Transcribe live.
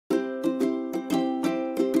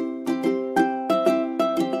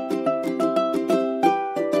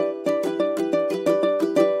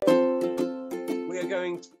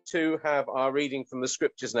to have our reading from the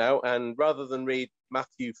scriptures now, and rather than read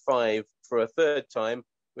Matthew 5 for a third time,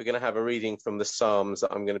 we're going to have a reading from the Psalms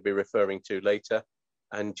that I'm going to be referring to later,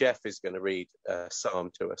 and Jeff is going to read a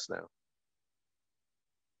psalm to us now.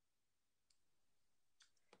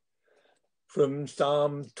 From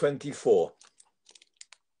Psalm 24.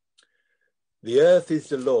 The earth is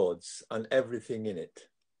the Lord's and everything in it,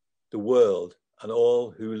 the world and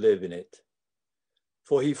all who live in it.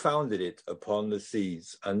 For he founded it upon the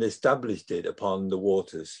seas and established it upon the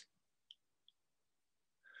waters.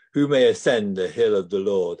 Who may ascend the hill of the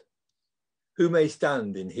Lord? Who may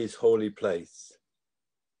stand in his holy place?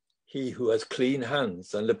 He who has clean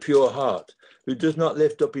hands and a pure heart, who does not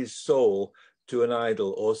lift up his soul to an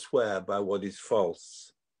idol or swear by what is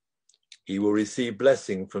false. He will receive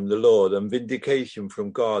blessing from the Lord and vindication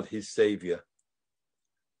from God his Saviour.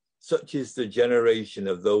 Such is the generation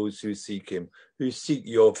of those who seek him, who seek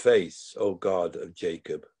your face, O God of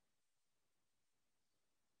Jacob.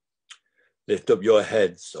 Lift up your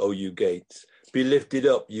heads, O you gates. Be lifted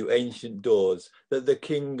up, you ancient doors, that the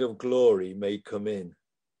King of glory may come in.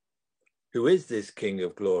 Who is this King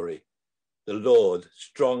of glory? The Lord,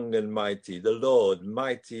 strong and mighty, the Lord,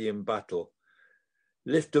 mighty in battle.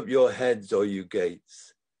 Lift up your heads, O you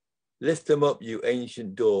gates. Lift them up, you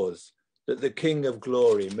ancient doors, that the King of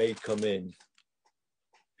glory may come in.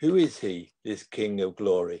 Who is he, this King of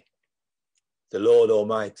glory? The Lord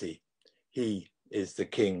Almighty. He is the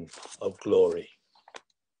King of glory.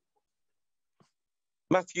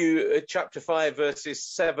 Matthew chapter 5, verses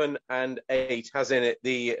 7 and 8 has in it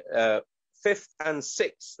the fifth and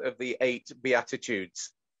sixth of the 8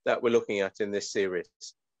 Beatitudes that we're looking at in this series.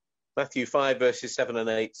 Matthew 5, verses 7 and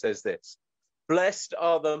 8 says this: Blessed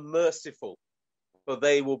are the merciful, for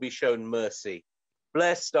they will be shown mercy.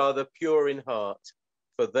 Blessed are the pure in heart,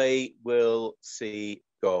 for they will see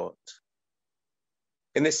God.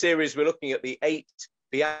 In this series, we're looking at the 8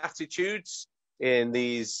 Beatitudes in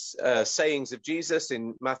these sayings of Jesus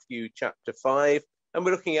in Matthew chapter 5, and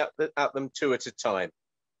we're looking at them 2 at a time.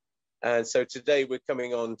 And so today we're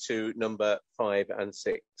coming on to number 5 and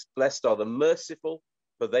 6. Blessed are the merciful,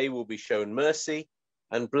 for they will be shown mercy,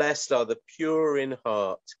 and blessed are the pure in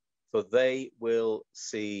heart, for they will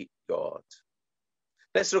see God.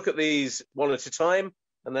 Let's look at these one at a time,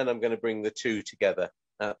 and then I'm going to bring the 2 together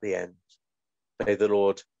at the end. May the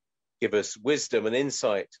Lord give us wisdom and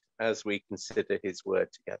insight as we consider his word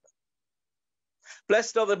together.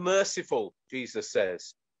 Blessed are the merciful, Jesus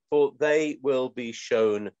says, for they will be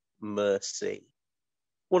shown mercy.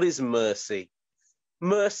 What is mercy?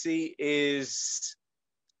 Mercy is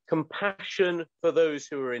compassion for those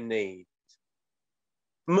who are in need.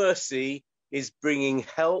 Mercy is bringing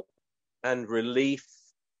help and relief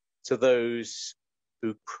to those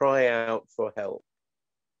who cry out for help.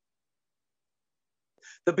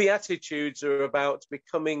 The Beatitudes are about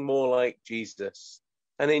becoming more like Jesus.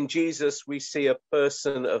 And in Jesus, we see a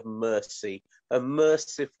person of mercy, a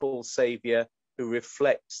merciful Saviour who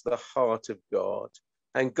reflects the heart of God.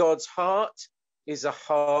 And God's heart is a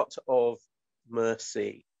heart of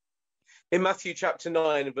mercy. In Matthew chapter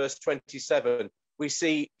 9 and verse 27, we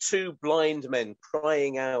see 2 blind men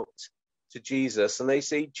crying out to Jesus, and they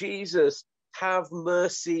say, Jesus, have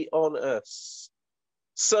mercy on us.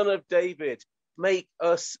 Son of David, make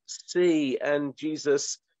us see. And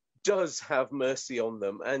Jesus does have mercy on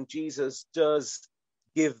them, and Jesus does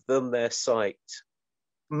give them their sight.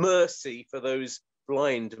 Mercy for those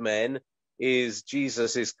blind men is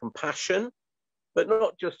Jesus's compassion, but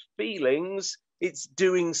not just feelings, it's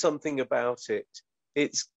doing something about it.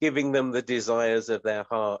 It's giving them the desires of their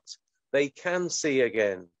heart. They can see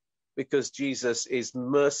again because Jesus is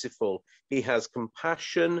merciful. He has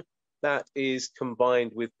compassion that is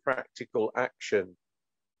combined with practical action.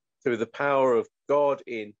 Through the power of God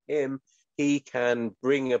in him, he can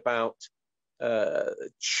bring about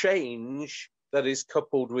change that is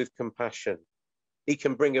coupled with compassion. He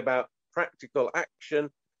can bring about practical action,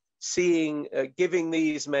 giving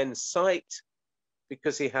these men sight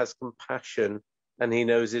because he has compassion and he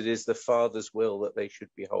knows it is the Father's will that they should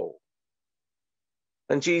be whole.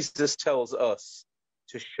 And Jesus tells us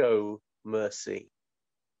to show mercy.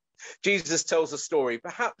 Jesus tells a story,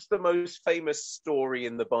 perhaps the most famous story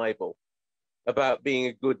in the Bible, about being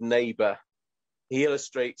a good neighbor. He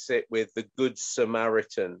illustrates it with the Good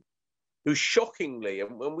Samaritan, who shockingly,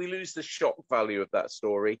 and when we lose the shock value of that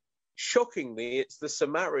story, shockingly, it's the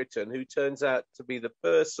Samaritan who turns out to be the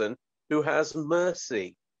person who has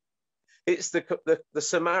mercy. It's the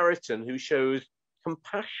Samaritan who shows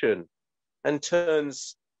compassion and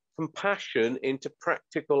turns compassion into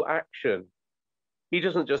practical action. He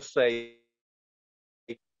doesn't just say,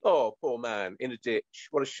 Oh, poor man, in a ditch.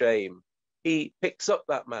 What a shame. He picks up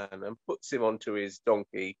that man and puts him onto his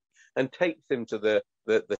donkey and takes him to the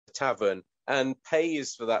tavern and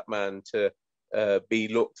pays for that man to be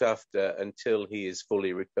looked after until he is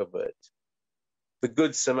fully recovered. The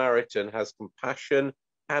Good Samaritan has compassion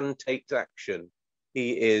and takes action.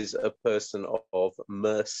 He is a person of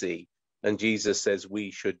mercy, and Jesus says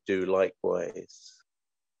we should do likewise.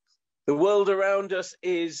 The world around us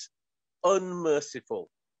is unmerciful.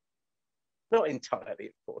 Not entirely,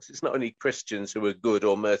 of course. It's not only Christians who are good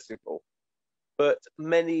or merciful, but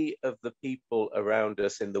many of the people around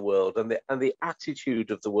us in the world and the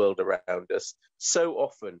attitude of the world around us so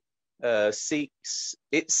often seeks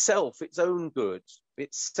itself, its own good.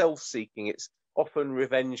 It's self-seeking. It's often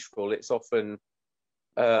revengeful. It's often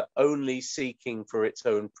only seeking for its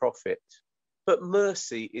own profit. But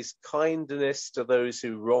mercy is kindness to those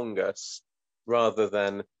who wrong us rather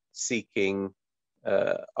than seeking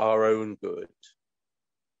our own good.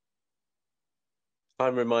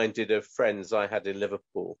 I'm reminded of friends I had in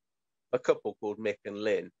Liverpool, a couple called Mick and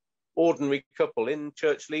Lynn, ordinary couple in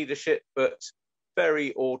church leadership, but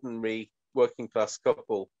very ordinary working class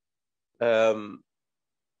couple, lovely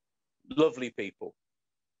people.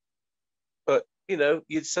 But, you know,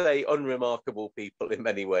 you'd say unremarkable people in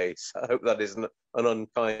many ways. I hope that isn't an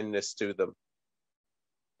unkindness to them.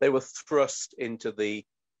 They were thrust into the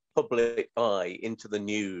public eye, into the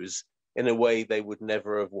news, in a way they would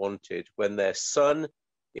never have wanted, when their son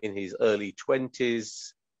in his early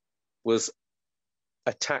 20s was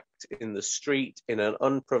attacked in the street in an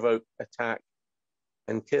unprovoked attack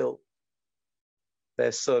and killed.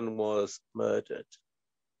 Their son was murdered.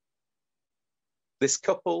 This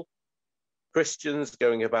couple, Christians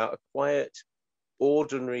going about a quiet,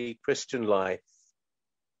 ordinary Christian life,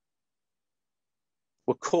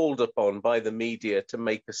 were called upon by the media to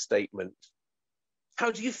make a statement. How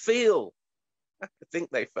do you feel? I think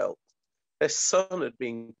they felt their son had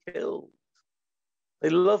been killed. They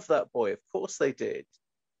loved that boy, of course they did.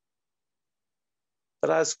 But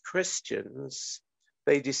as Christians,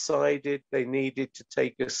 they decided they needed to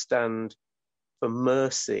take a stand for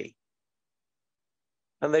mercy.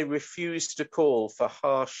 And they refused to call for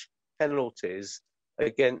harsh penalties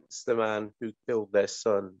against the man who killed their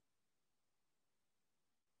son.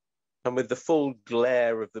 And with the full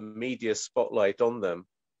glare of the media spotlight on them,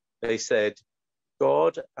 they said,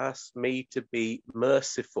 God asked me to be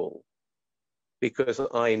merciful because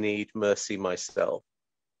I need mercy myself.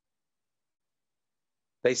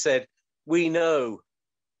 They said, we know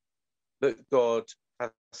that God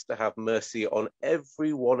has to have mercy on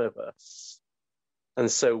every one of us. And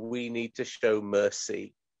so we need to show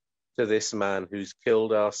mercy to this man who's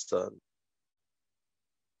killed our son.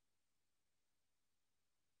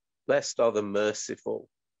 Blessed are the merciful,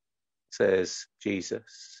 says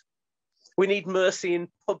Jesus. We need mercy in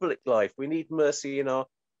public life. We need mercy in our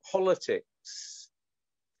politics.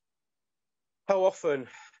 How often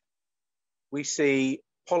we see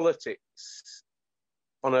politics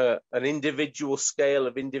on an individual scale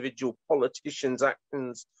of individual politicians'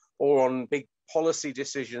 actions or on big policy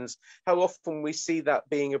decisions, how often we see that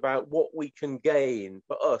being about what we can gain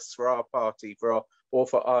for us, for our party, or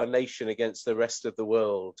for our nation against the rest of the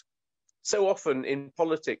world. So often in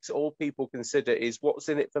politics, all people consider is what's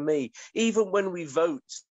in it for me. Even when we vote,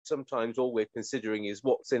 sometimes all we're considering is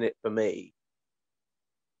what's in it for me.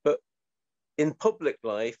 But in public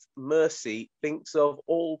life, mercy thinks of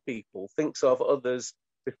all people, thinks of others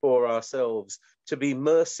before ourselves. To be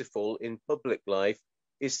merciful in public life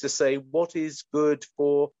is to say what is good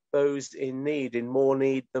for those in need, in more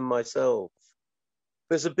need than myself.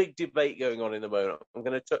 There's a big debate going on in the moment. I'm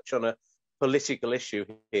going to touch on a political issue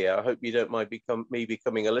here. I hope you don't mind me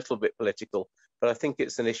becoming a little bit political, but I think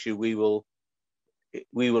it's an issue we will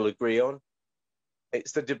agree on.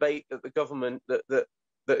 It's the debate that the government that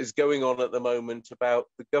is going on at the moment about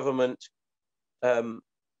the government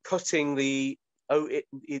cutting the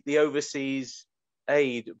overseas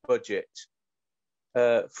aid budget.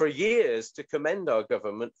 For years, to commend our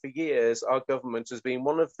government, for years our government has been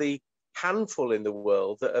one of the handful in the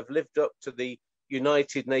world that have lived up to the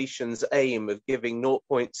United Nations aim of giving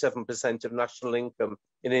 0.7% of national income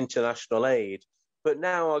in international aid. But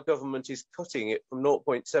now our government is cutting it from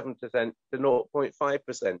 0.7% to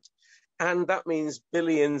 0.5%. And that means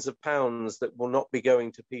billions of pounds that will not be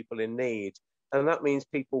going to people in need. And that means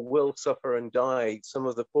people will suffer and die, some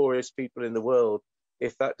of the poorest people in the world,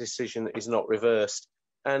 if that decision is not reversed.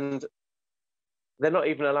 And they're not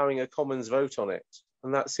even allowing a Commons vote on it.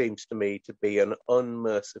 And that seems to me to be an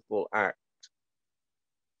unmerciful act.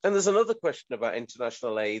 And there's another question about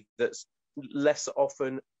international aid that's less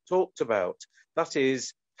often talked about. That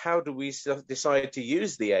is, how do we decide to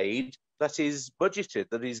use the aid that is budgeted,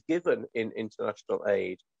 that is given in international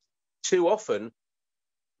aid? Too often,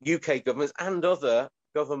 UK governments and other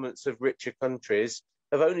governments of richer countries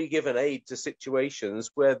have only given aid to situations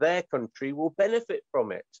where their country will benefit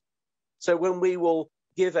from it. So when we will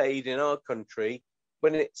give aid in our country,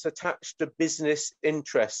 when it's attached to business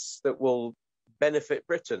interests that will benefit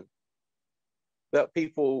Britain, that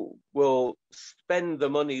people will spend the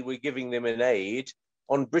money we're giving them in aid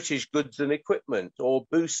on British goods and equipment, or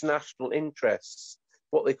boost national interests,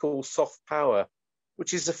 what they call soft power,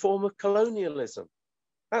 which is a form of colonialism.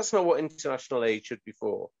 That's not what international aid should be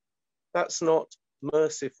for. That's not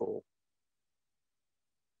merciful.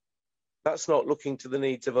 That's not looking to the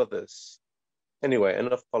needs of others. Anyway,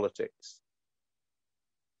 enough politics.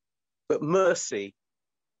 But mercy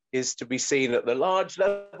is to be seen at the large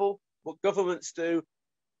level, what governments do,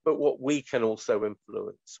 but what we can also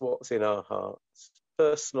influence, what's in our hearts.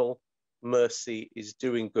 Personal mercy is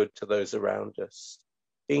doing good to those around us,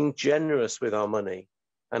 being generous with our money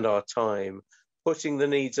and our time, putting the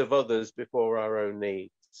needs of others before our own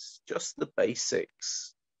needs, just the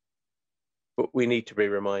basics. But we need to be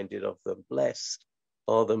reminded of them. Blessed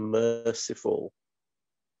are the merciful.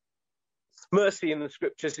 Mercy in the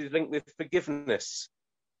scriptures is linked with forgiveness.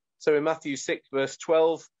 So in Matthew 6, verse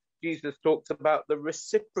 12, Jesus talks about the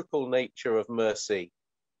reciprocal nature of mercy.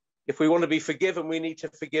 If we want to be forgiven, we need to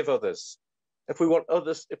forgive others. If we want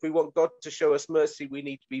God to show us mercy, we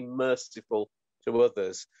need to be merciful to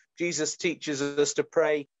others. Jesus teaches us to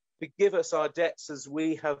pray, forgive us our debts as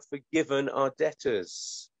we have forgiven our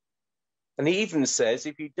debtors. And he even says,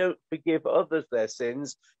 if you don't forgive others their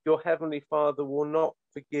sins, your heavenly Father will not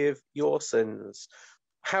forgive your sins.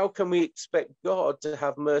 How can we expect God to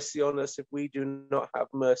have mercy on us if we do not have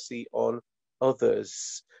mercy on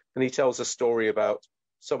others? And he tells a story about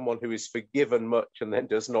someone who is forgiven much and then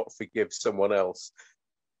does not forgive someone else.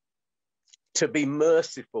 To be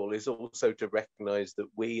merciful is also to recognize that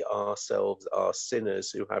we ourselves are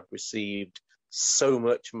sinners who have received so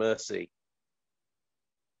much mercy.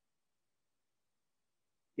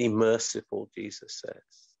 Be merciful, Jesus says.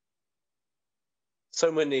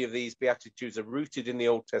 So many of these Beatitudes are rooted in the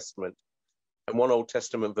Old Testament. And one Old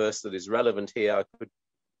Testament verse that is relevant here, I could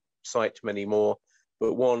cite many more,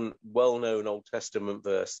 but one well-known Old Testament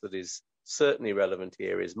verse that is certainly relevant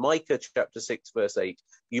here is Micah chapter 6, verse 8.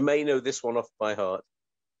 You may know this one off by heart.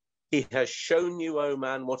 He has shown you, O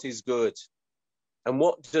man, what is good. And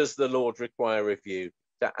what does the Lord require of you?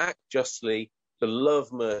 To act justly, to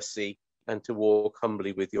love mercy, and to walk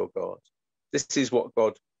humbly with your God. This is what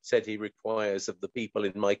God said he requires of the people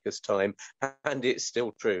in Micah's time, and it's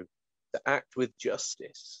still true. To act with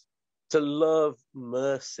justice, to love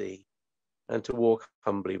mercy, and to walk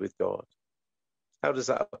humbly with God. How does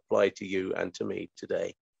that apply to you and to me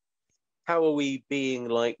today? How are we being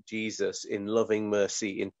like Jesus in loving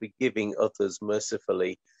mercy, in forgiving others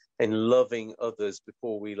mercifully, in loving others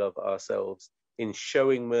before we love ourselves, in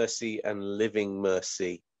showing mercy and living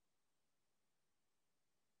mercy?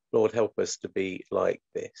 Lord, help us to be like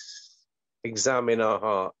this. Examine our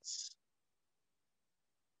hearts.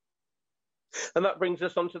 And that brings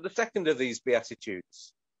us on to the second of these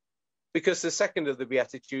Beatitudes, because the second of the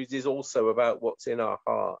Beatitudes is also about what's in our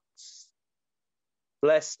hearts.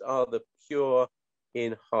 Blessed are the pure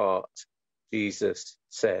in heart, Jesus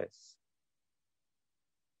says.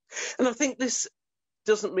 And I think this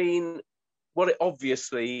doesn't mean what it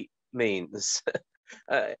obviously means.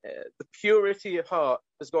 The purity of heart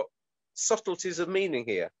has got subtleties of meaning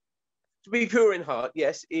here. To be pure in heart,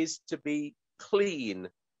 yes, is to be clean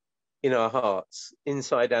in our hearts,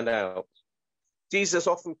 inside and out. Jesus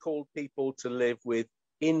often called people to live with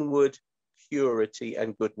inward purity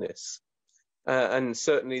and goodness. And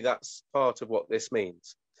certainly that's part of what this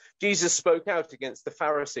means. Jesus spoke out against the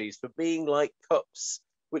Pharisees for being like cups,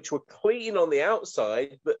 which were clean on the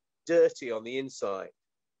outside, but dirty on the inside.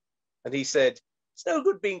 And he said, it's no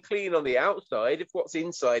good being clean on the outside if what's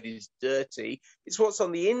inside is dirty. It's what's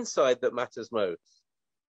on the inside that matters most.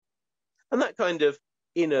 And that kind of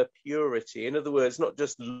inner purity, in other words, not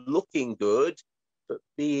just looking good, but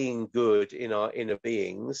being good in our inner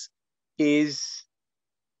beings, is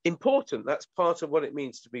important. That's part of what it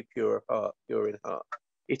means to be pure of heart, pure in heart.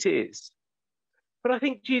 It is. But I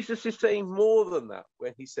think Jesus is saying more than that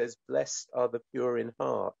when he says, blessed are the pure in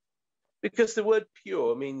heart. Because the word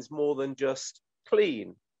pure means more than just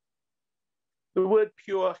clean. The word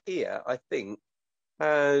pure here, I think,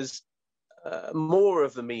 has more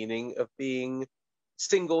of the meaning of being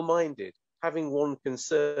single-minded, having one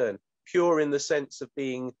concern, pure in the sense of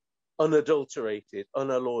being unadulterated,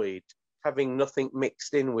 unalloyed, having nothing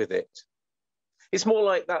mixed in with it. It's more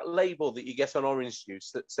like that label that you get on orange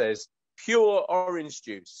juice that says pure orange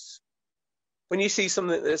juice. When you see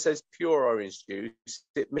something that says pure orange juice,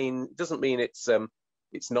 it doesn't mean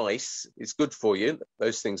it's nice, it's good for you.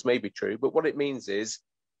 Those things may be true, but what it means is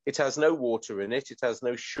it has no water in it, it has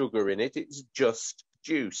no sugar in it, it's just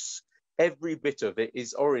juice. Every bit of it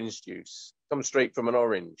is orange juice, comes straight from an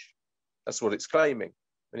orange. That's what it's claiming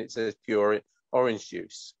when it says pure orange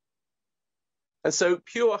juice. And so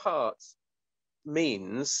pure hearts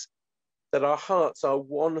means that our hearts are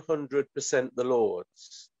 100% the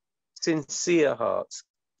Lord's. Sincere hearts,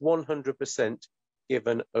 100%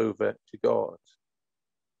 given over to God.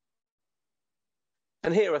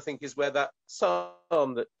 And here I think is where that psalm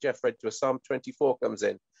that Jeff read to us, Psalm 24, comes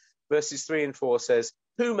in. Verses 3 and 4 says,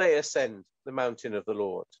 who may ascend the mountain of the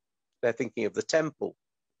Lord? They're thinking of the temple,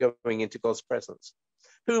 going into God's presence.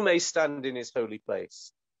 Who may stand in his holy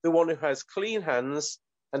place? The one who has clean hands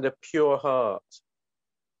and a pure heart,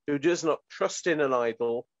 who does not trust in an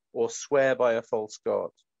idol or swear by a false god.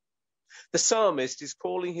 The psalmist is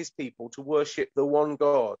calling his people to worship the one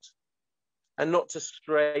God and not to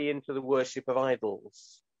stray into the worship of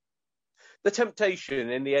idols. The temptation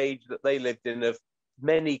in the age that they lived in of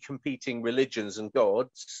many competing religions and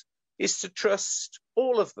gods is to trust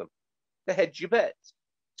all of them, to hedge your bet,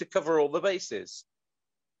 to cover all the bases.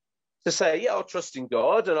 To say, yeah, I'll trust in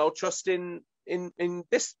God and I'll trust in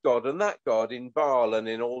this God and that God, in Baal and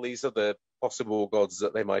in all these other possible gods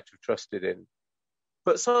that they might have trusted in.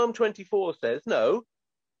 But Psalm 24 says, no,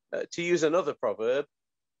 to use another proverb,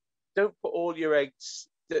 do put all your eggs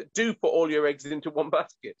into one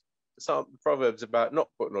basket. The Proverb's about not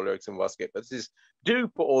putting all your eggs in one basket, but this is, do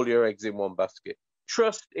put all your eggs in one basket.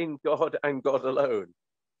 Trust in God and God alone.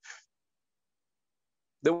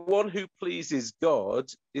 The one who pleases God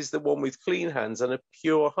is the one with clean hands and a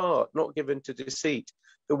pure heart, not given to deceit.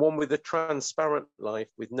 The one with a transparent life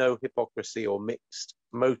with no hypocrisy or mixed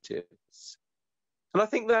motives. And I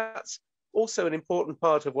think that's also an important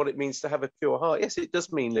part of what it means to have a pure heart. Yes, it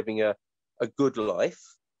does mean living a good life,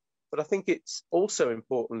 but I think it's also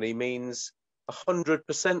importantly means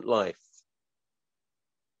 100% life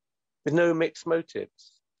with no mixed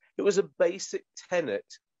motives. It was a basic tenet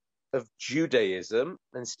of Judaism,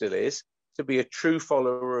 and still is, to be a true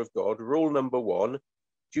follower of God. Rule number 1,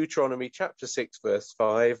 Deuteronomy chapter 6, verse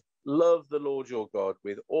 5, love the Lord your God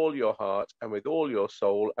with all your heart and with all your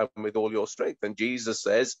soul and with all your strength. And Jesus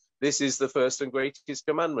says, this is the first and greatest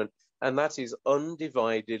commandment, and that is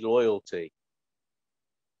undivided loyalty.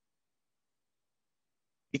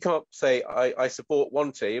 You can't say, I support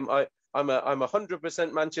one team. I'm a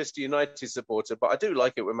 100% Manchester United supporter, but I do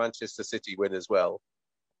like it when Manchester City win as well.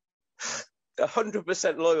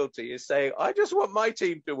 100% loyalty is saying, I just want my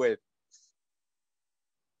team to win.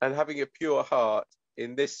 And having a pure heart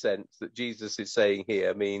in this sense that Jesus is saying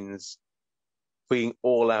here means being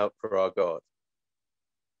all out for our God.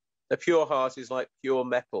 A pure heart is like pure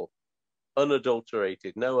metal,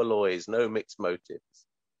 unadulterated, no alloys, no mixed motives.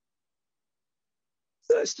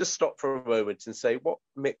 So let's just stop for a moment and say, what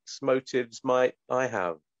mixed motives might I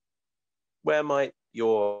have? Where might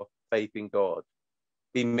your faith in God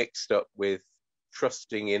be mixed up with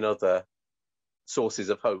trusting in other sources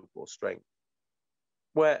of hope or strength?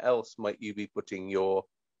 Where else might you be putting your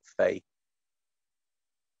faith?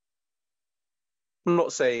 I'm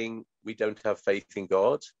not saying we don't have faith in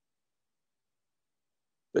God,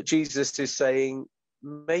 but Jesus is saying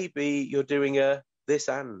maybe you're doing a this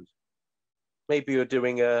and. Maybe you're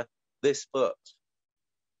doing a this but.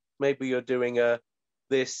 Maybe you're doing a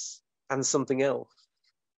this and something else.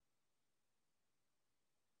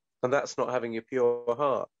 And that's not having a pure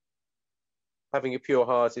heart. Having a pure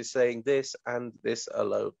heart is saying this and this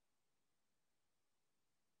alone.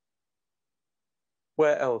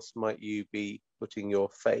 Where else might you be putting your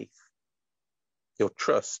faith, your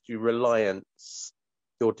trust, your reliance,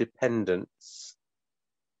 your dependence?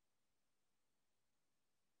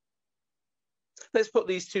 Let's put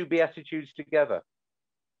these two Beatitudes together.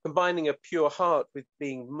 Combining a pure heart with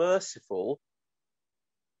being merciful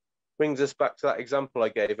brings us back to that example I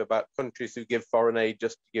gave about countries who give foreign aid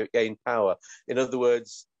just to gain power. In other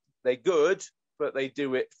words, they're good, but they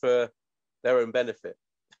do it for their own benefit.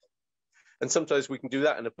 And sometimes we can do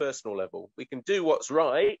that on a personal level. We can do what's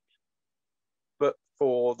right, but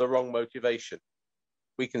for the wrong motivation.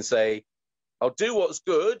 We can say, I'll do what's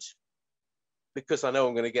good because I know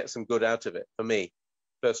I'm going to get some good out of it for me,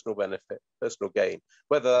 personal benefit, personal gain,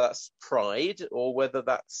 whether that's pride or whether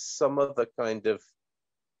that's some other kind of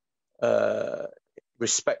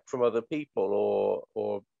respect from other people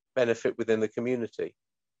or benefit within the community.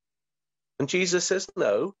 And Jesus says,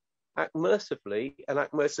 no, act mercifully and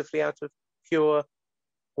act mercifully out of pure,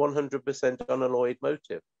 100% unalloyed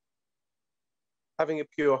motive. Having a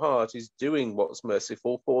pure heart is doing what's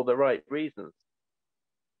merciful for the right reasons.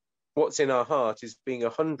 What's in our heart is being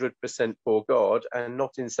 100% for God and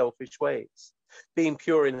not in selfish ways. Being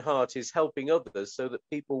pure in heart is helping others so that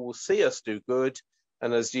people will see us do good,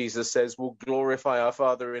 and as Jesus says, will glorify our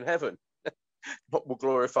Father in heaven, not will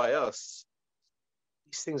glorify us.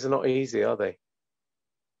 These things are not easy, are they?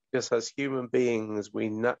 Because as human beings, we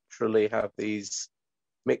naturally have these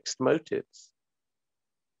mixed motives.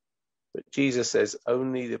 But Jesus says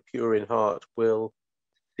only the pure in heart will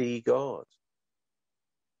see God.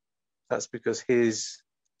 That's because his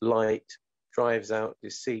light drives out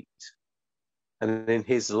deceit. And in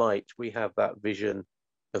his light, we have that vision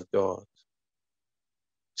of God.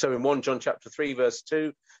 So in 1 John chapter 3, verse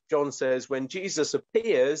 2, John says, when Jesus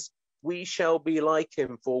appears, we shall be like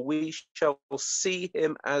him, for we shall see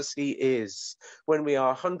him as he is. When we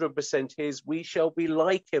are 100% his, we shall be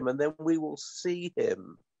like him, and then we will see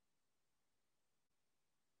him.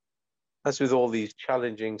 As with all these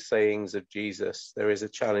challenging sayings of Jesus, there is a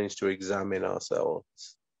challenge to examine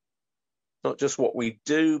ourselves. Not just what we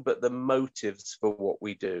do, but the motives for what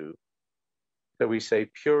we do. So we say,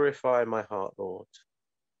 purify my heart, Lord.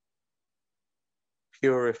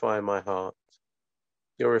 Purify my heart.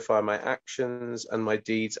 Purify my actions and my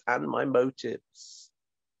deeds and my motives,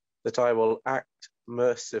 that I will act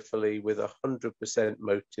mercifully with 100%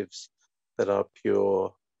 motives that are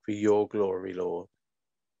pure for your glory, Lord.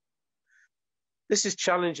 This is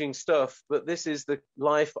challenging stuff, but this is the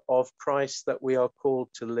life of Christ that we are called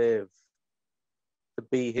to live, to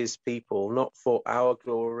be his people, not for our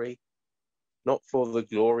glory, not for the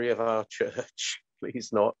glory of our church, please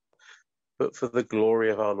not, but for the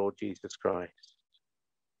glory of our Lord Jesus Christ.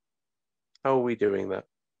 How are we doing that?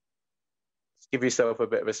 Give yourself a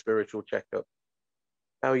bit of a spiritual checkup.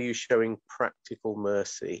 How are you showing practical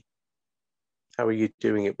mercy? How are you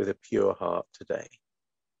doing it with a pure heart today?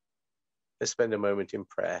 Let's spend a moment in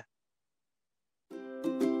prayer.